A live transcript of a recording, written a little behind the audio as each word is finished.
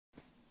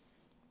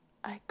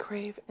I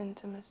crave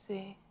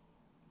intimacy,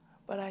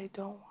 but I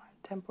don't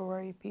want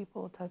temporary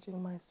people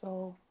touching my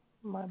soul,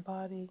 my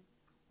body,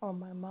 or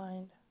my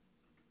mind.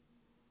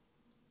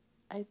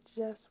 I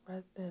just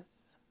read this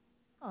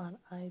on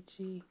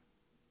IG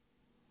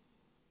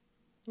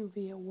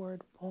via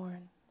word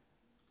porn,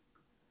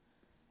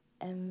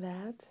 and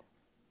that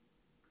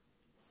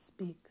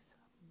speaks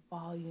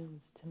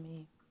volumes to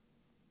me.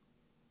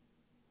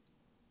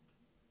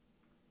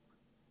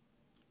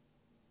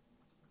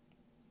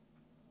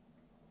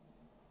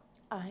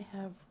 I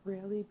have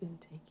really been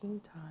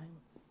taking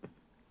time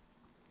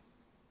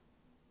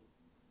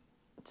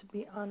to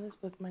be honest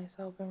with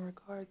myself in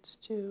regards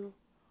to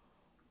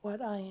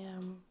what I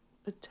am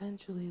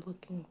potentially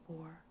looking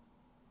for.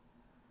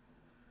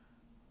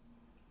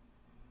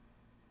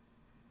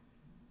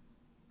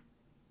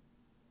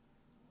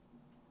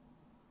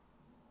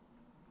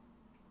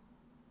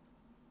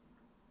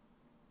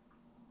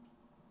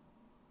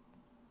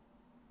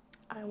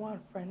 I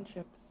want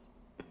friendships.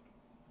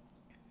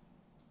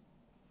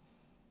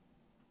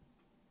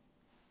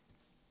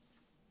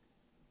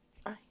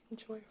 I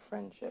enjoy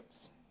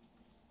friendships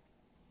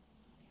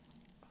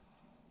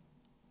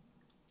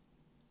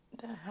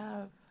that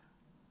have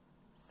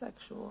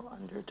sexual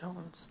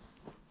undertones.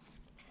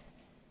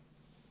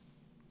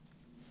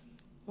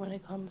 When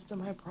it comes to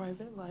my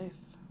private life,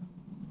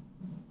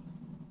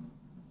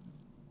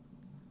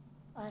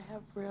 I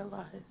have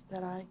realized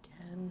that I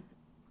can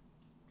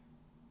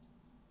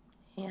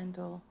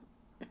handle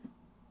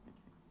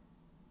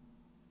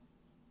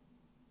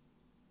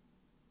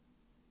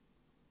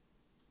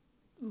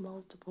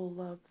multiple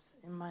loves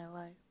in my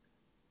life.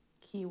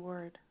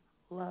 Keyword,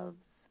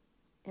 loves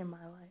in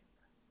my life.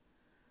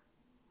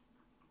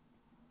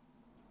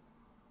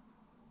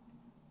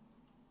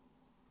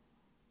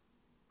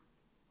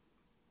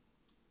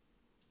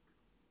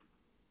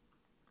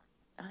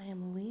 I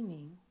am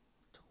leaning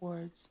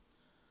towards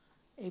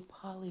a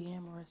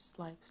polyamorous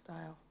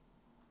lifestyle.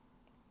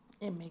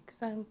 It makes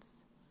sense.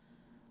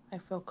 I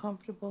feel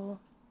comfortable.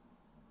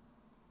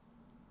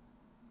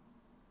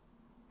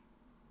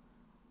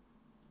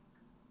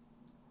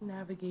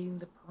 Navigating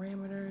the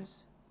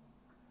parameters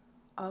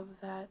of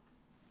that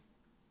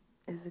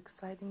is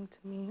exciting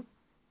to me.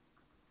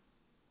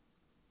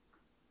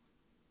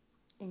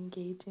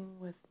 Engaging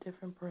with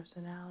different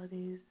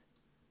personalities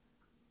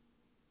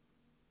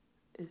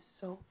is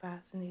so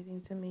fascinating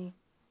to me,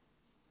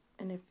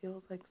 and it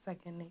feels like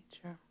second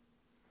nature.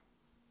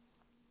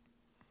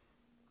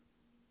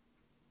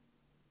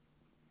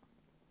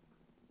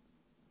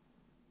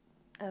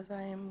 As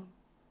I am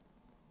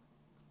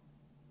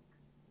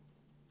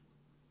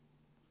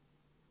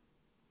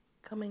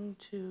coming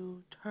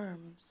to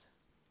terms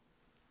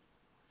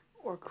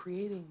or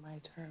creating my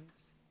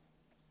terms,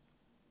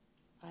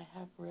 I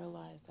have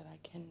realized that I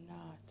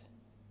cannot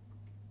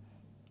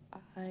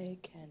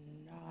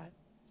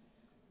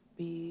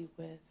be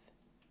with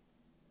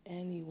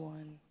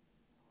anyone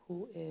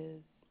who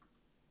is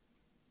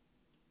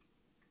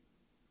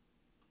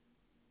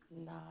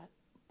not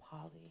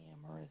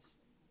polyamorous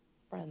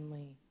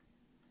friendly,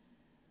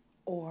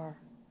 or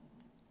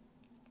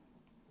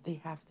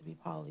they have to be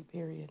poly,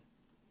 period.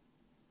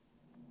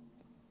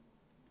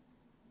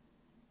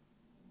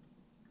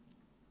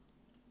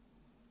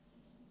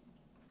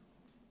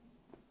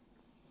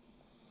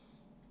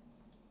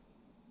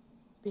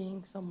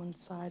 Being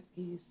someone's side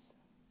piece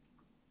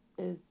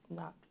is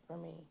not for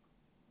me.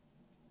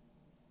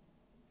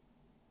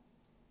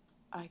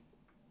 I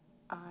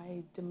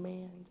I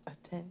demand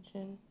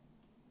attention.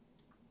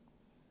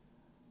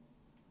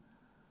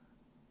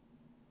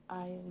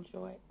 I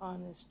enjoy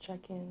honest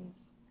check-ins,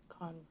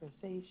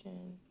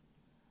 conversation,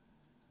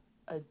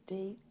 a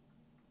date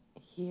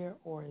here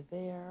or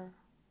there,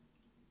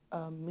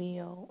 a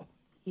meal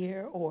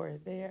here or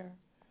there,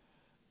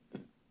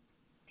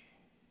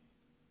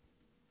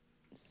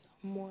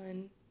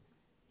 someone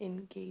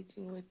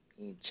engaging with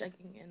me,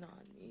 checking in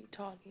on me,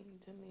 talking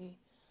to me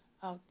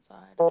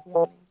outside of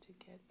wanting to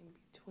get in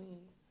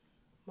between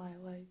my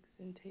legs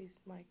and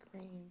taste my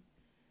cream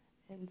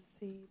and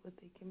see what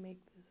they can make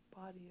this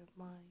body of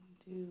mine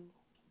do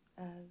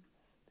as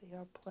they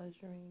are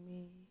pleasuring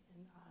me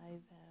and I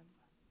them.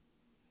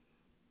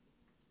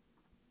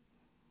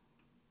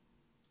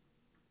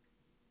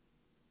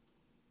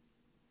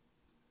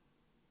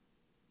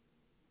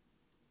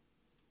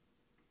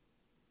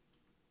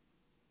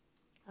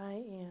 I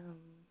am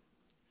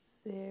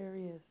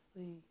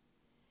seriously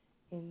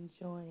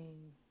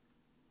enjoying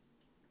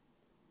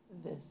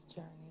this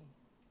journey.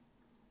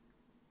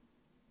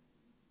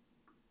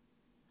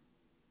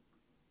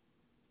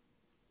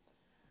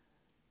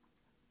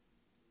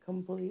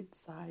 Complete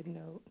side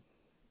note,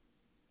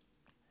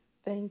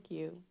 thank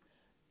you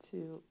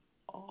to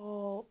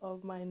all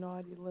of my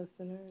naughty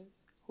listeners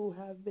who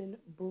have been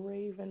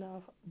brave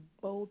enough,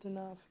 bold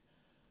enough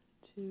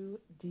to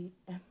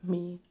DM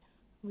me,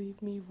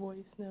 leave me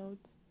voice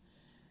notes,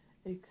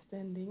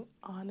 extending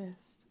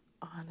honest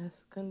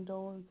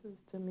condolences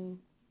to me.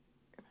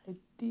 I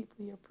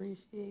deeply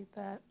appreciate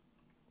that.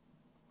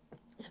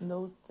 And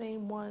those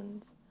same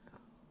ones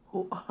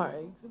who are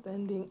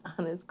extending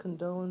honest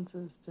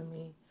condolences to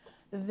me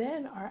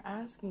then are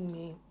asking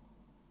me,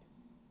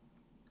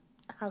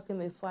 how can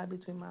they slide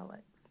between my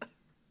legs?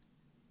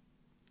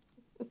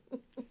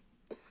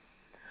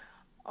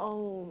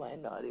 Oh, my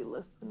naughty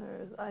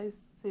listeners, I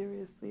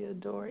seriously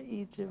adore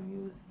each of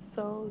you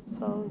so,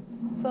 so,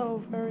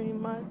 so very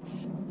much.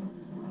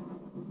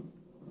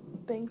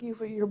 Thank you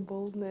for your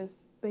boldness.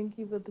 Thank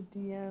you for the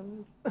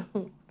DMs.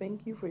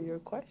 Thank you for your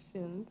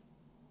questions.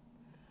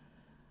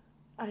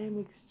 I am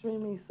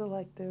extremely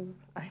selective.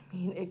 I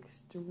mean,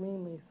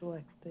 extremely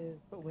selective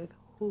with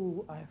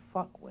who I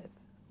fuck with,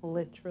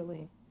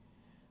 literally.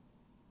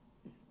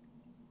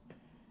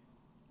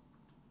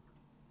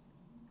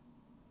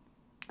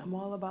 I'm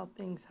all about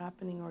things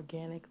happening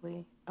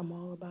organically. I'm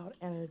all about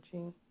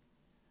energy.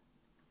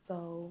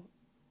 So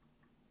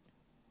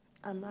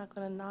I'm not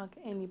going to knock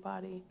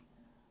anybody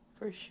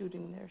for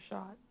shooting their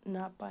shot,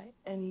 not by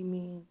any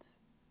means.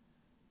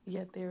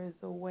 Yet there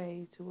is a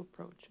way to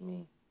approach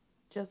me,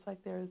 just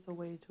like there is a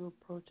way to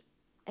approach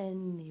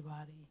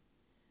anybody.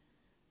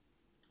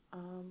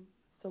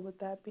 So with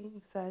that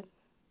being said,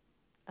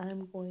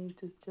 I'm going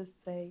to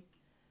just say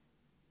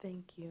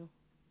thank you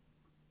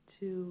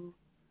to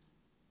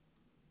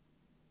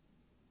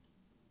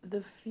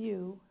the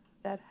few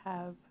that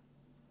have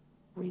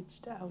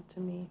reached out to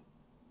me,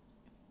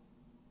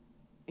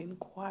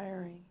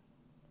 inquiring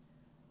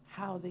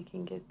how they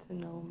can get to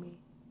know me.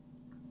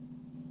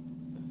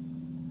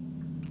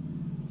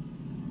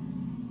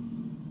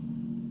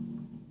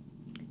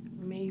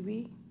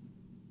 Maybe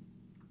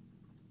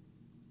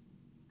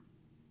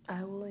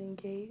I will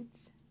engage,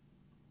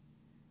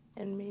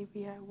 and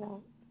maybe I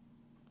won't.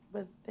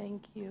 But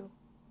thank you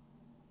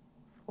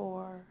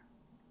for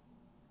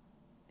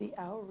the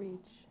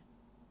outreach,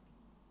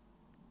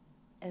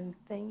 and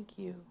thank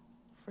you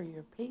for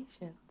your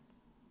patience.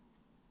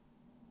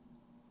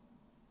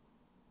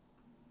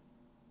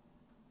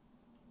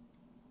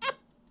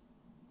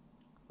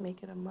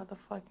 Make it a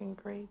motherfucking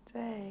great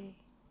day.